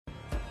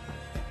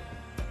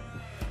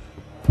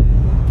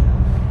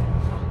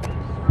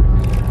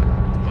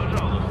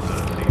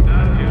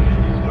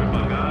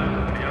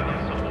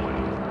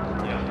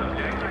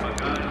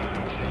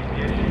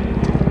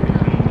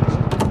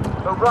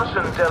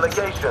Russian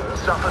delegation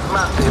suffered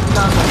massive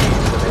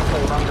casualties when they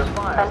came under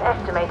fire. An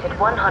estimated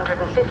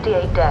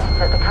 158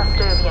 deaths at the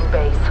Custodian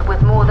base,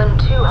 with more than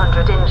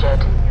 200 injured.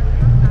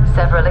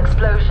 Several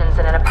explosions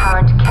and an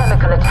apparent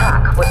chemical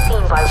attack were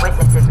seen by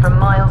witnesses from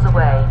miles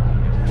away.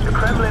 The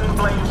Kremlin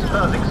blames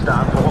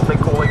Kazakhstan for what they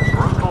call a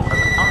brutal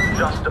and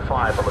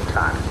unjustifiable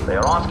attack. They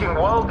are asking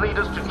world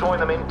leaders to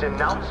join them in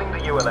denouncing the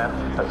ULF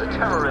as a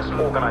terrorist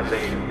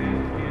organization.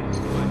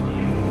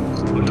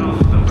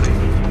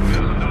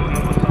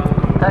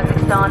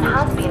 Kazakhstan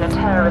has been a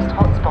terrorist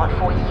hotspot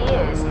for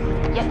years,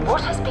 yet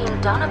what has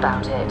been done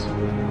about it?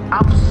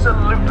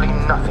 Absolutely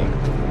nothing.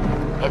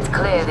 It's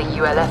clear the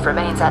ULF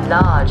remains at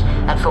large,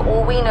 and for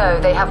all we know,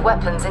 they have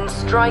weapons in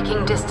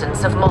striking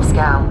distance of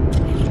Moscow.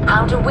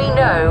 How do we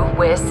know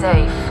we're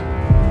safe?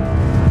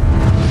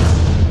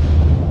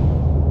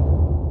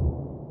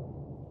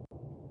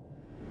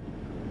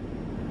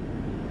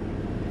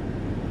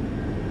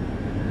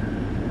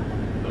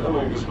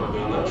 Дамы и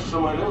господа, наш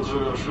самолет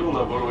завершил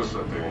набор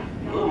высоты.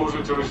 Вы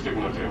можете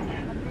расстегнуть ремни.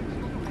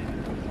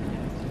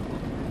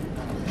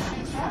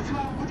 Сейчас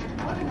вам будет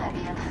подан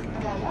обед.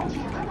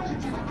 Горячий вы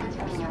можете выбрать в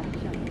меню.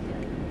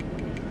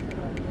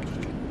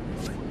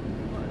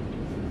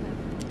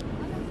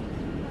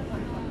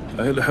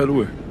 عيلة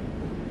حلوة.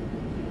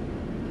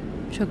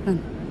 شكرا.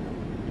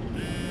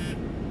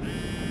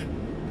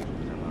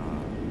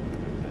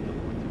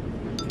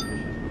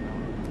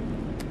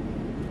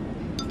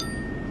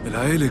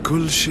 العيلة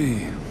كل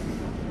شيء.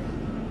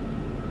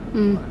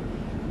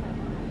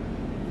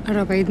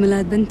 قرب عيد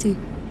ميلاد بنتي.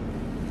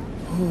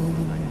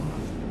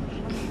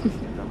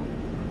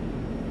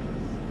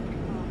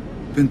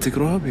 بنتك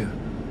رابية.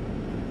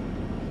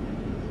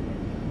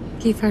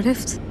 كيف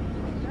عرفت؟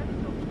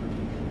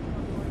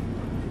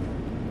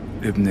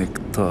 ابنك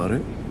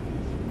طارق،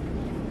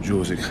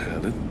 جوزك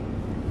خالد.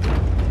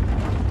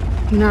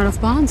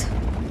 بنعرف بعض؟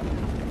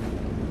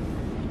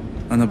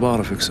 أنا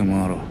بعرفك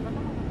سمارة.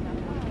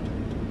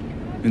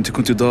 أنت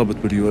كنت ضابط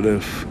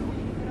باليولف.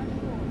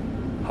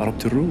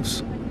 حاربت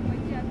الروس.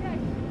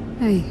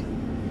 أي،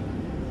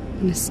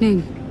 من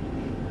سنين.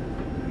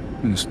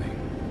 من سنين.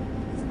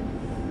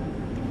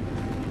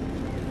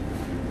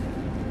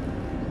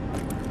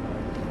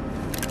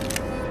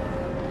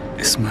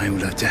 اسمعي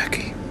ولا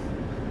تحكي.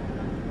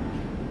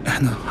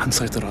 احنا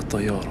حنسيطر على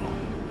الطيارة.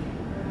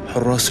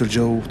 حراس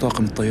الجو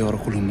وطاقم الطيارة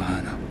كلهم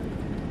معانا.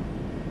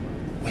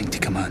 وانت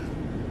كمان.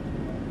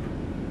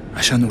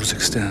 عشان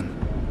أوزبكستان.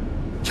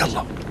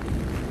 يلا.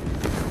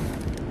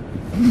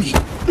 أمي.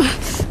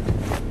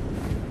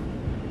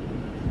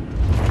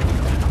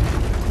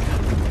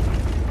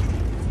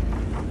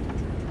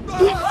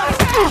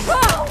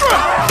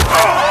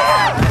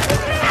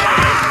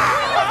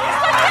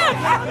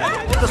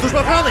 Это служба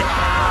охраны!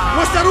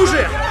 Бросьте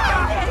оружие!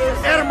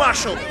 Air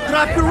Marshal,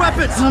 drop your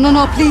weapons!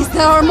 No, please,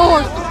 there are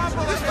more!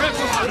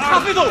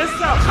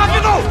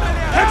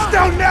 Heads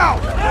down now!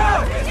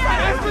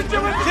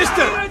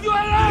 Sister,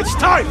 it's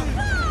time!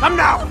 Come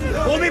now!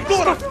 Hold me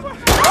blood!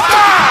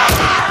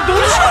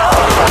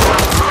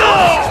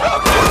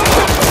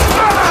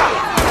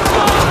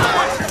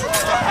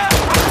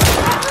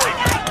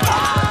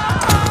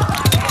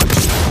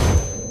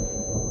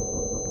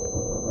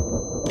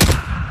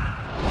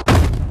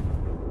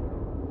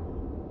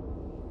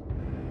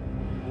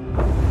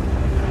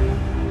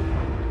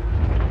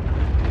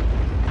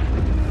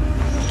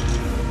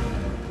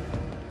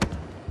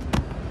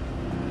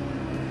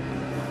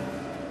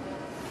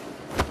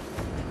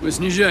 Мы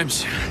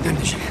снижаемся. Дай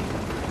мне жилет.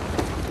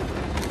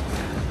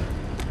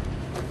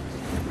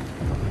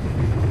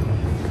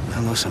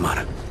 Hello,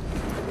 Samara.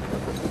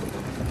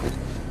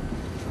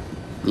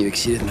 You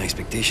exceeded my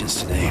expectations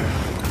today.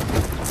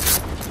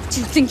 Do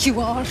you think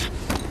you are?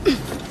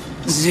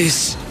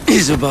 This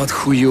is about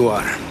who you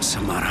are,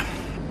 Samara.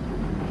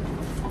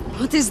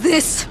 What is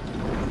this?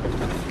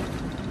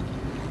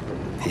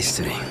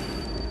 History.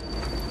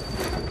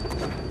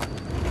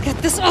 Get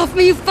this off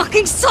me, you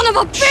fucking son of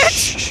a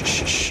bitch!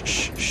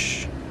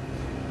 Shh.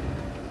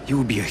 You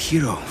will be a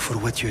hero for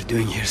what you're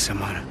doing here,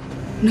 Samara.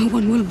 No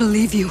one will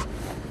believe you.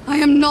 I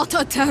am not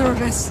a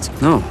terrorist.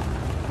 No.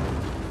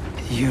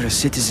 You're a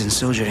citizen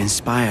soldier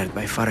inspired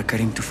by Farah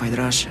Karim to fight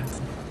Russia.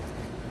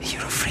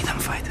 You're a freedom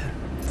fighter.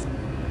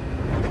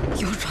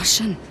 You're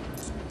Russian.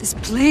 This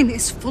plane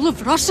is full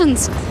of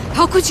Russians.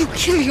 How could you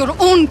kill your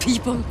own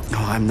people? No,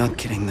 I'm not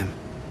killing them.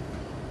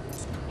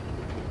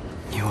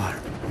 You are.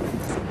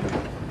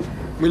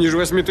 Мы ниже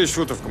 8000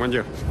 футов,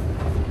 командир.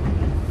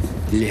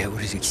 Для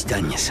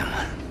Узбекистана,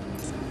 Самара.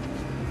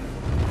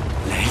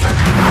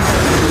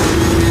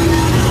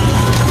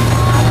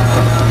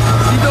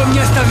 Дом не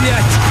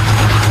оставлять!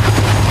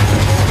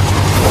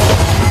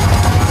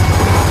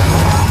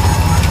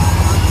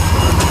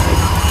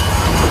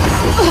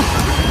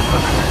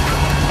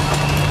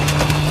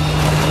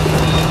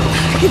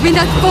 Give me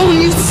that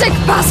phone, you sick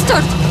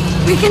bastard!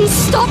 We can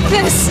stop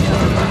this!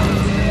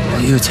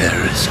 Are you a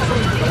terrorist?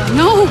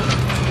 No!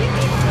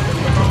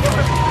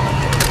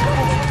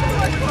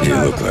 You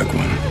look like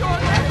one.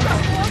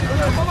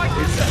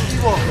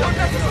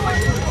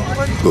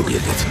 Go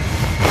get it.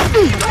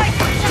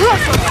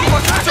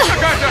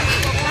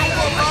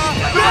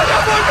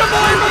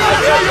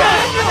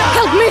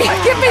 Help me!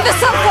 Give me the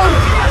cell phone!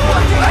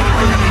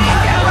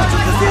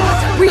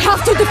 We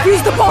have to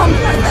defuse the bomb!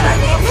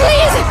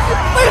 Please!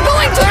 We're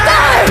going to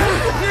die!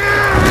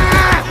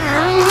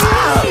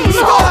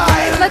 No!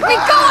 Let me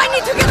go! I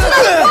need to get to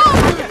that bomb!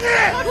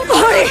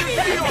 Hurry!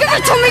 Give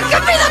it to me!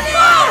 Give me the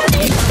bomb!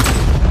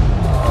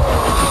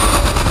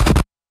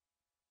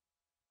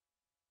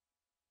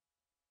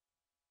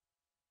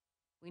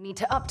 We need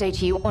to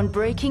update you on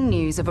breaking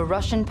news of a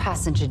Russian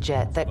passenger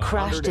jet that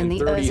crashed in the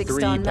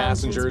 133 Urzikstan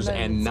passengers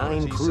mountains. and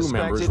 9 crew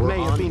members were may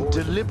have on been board.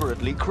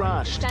 deliberately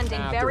crashed.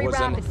 There was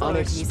an Authorities are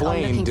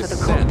unexplained looking for the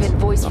descent. cockpit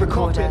voice A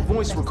recorder. cockpit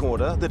voice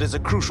recorder that is a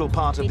crucial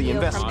part of the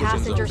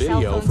investigation.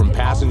 Video from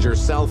passenger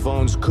cell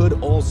phones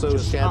could also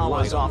shed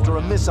Hours light on after a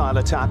what missile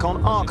attack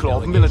on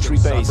Arklov delegation military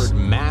base. suffered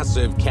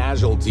massive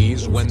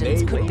casualties when they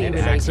Incidents could be went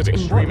related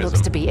in what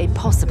looks to be a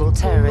possible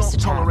Do terrorist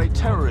not attack. tolerate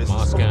terrorists.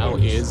 Moscow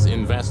is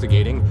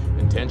investigating.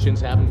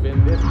 Intentions haven't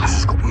been this. This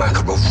has got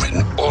Makarov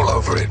written all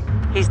over it.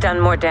 He's done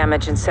more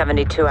damage in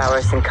 72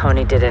 hours than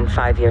Coney did in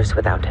 5 years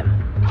without him.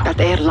 That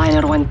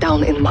airliner went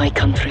down in my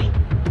country.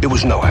 It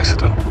was no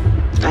accident.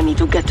 I need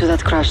to get to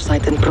that crash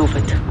site and prove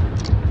it.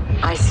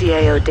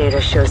 ICAO data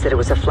shows that it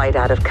was a flight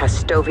out of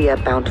Kastovia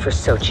bound for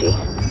Sochi.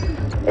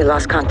 It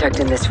lost contact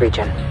in this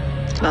region.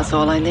 That's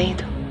all I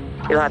need.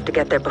 You'll have to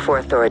get there before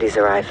authorities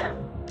arrive.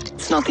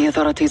 It's not the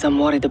authorities I'm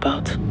worried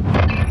about.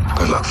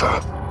 Good luck,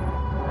 fella.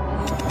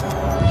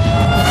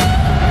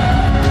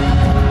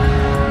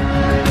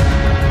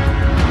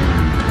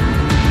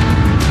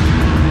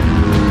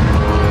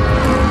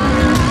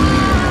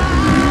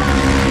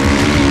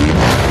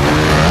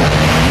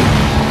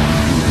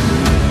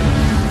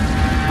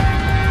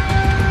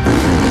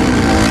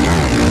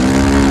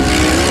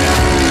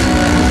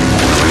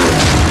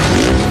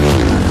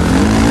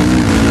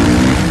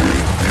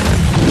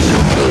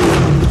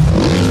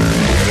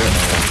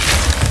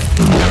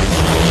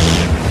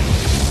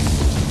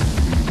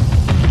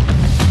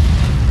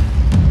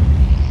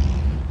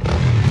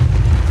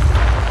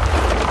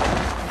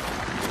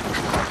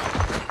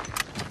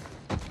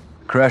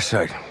 Crash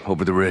site,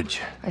 over the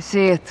ridge. I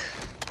see it.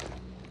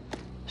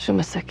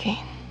 Shumaseki.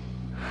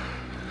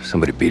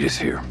 Somebody beat us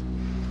here.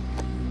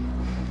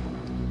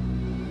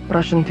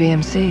 Russian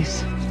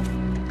PMCs.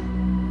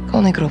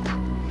 Coney Group.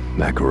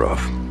 Makarov.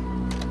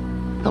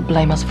 They'll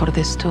blame us for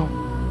this too.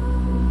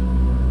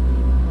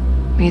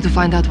 We need to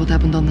find out what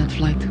happened on that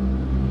flight.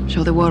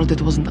 Show the world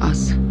it wasn't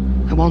us.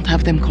 I won't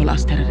have them call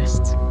us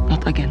terrorists.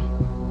 Not again.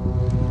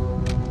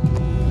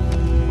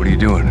 What are you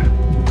doing?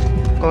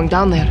 Going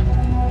down there.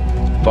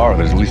 Bar,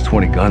 there's at least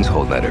 20 guns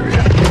holding that area.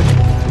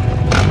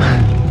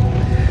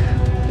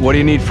 What do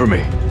you need from me?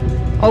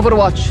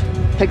 Overwatch.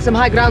 Take some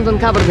high ground and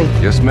cover me.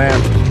 Yes,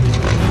 ma'am.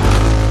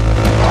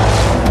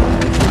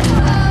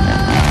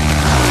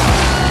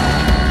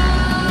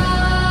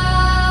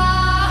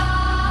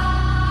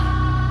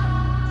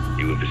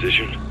 You in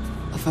position?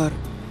 Affirm.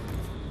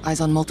 Eyes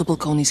on multiple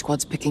Coney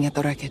squads picking at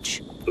the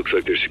wreckage. Looks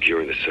like they're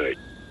securing the site.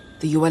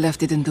 The ULF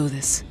didn't do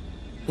this.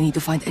 We need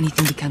to find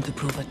anything we can to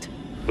prove it.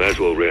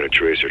 Laswell ran a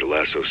tracer to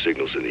lasso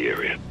signals in the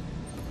area.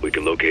 We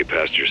can locate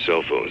passenger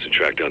cell phones and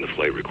track down the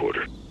flight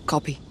recorder.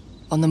 Copy.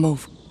 On the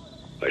move.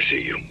 I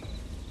see you.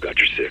 Got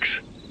your 6.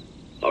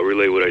 I'll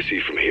relay what I see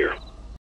from here.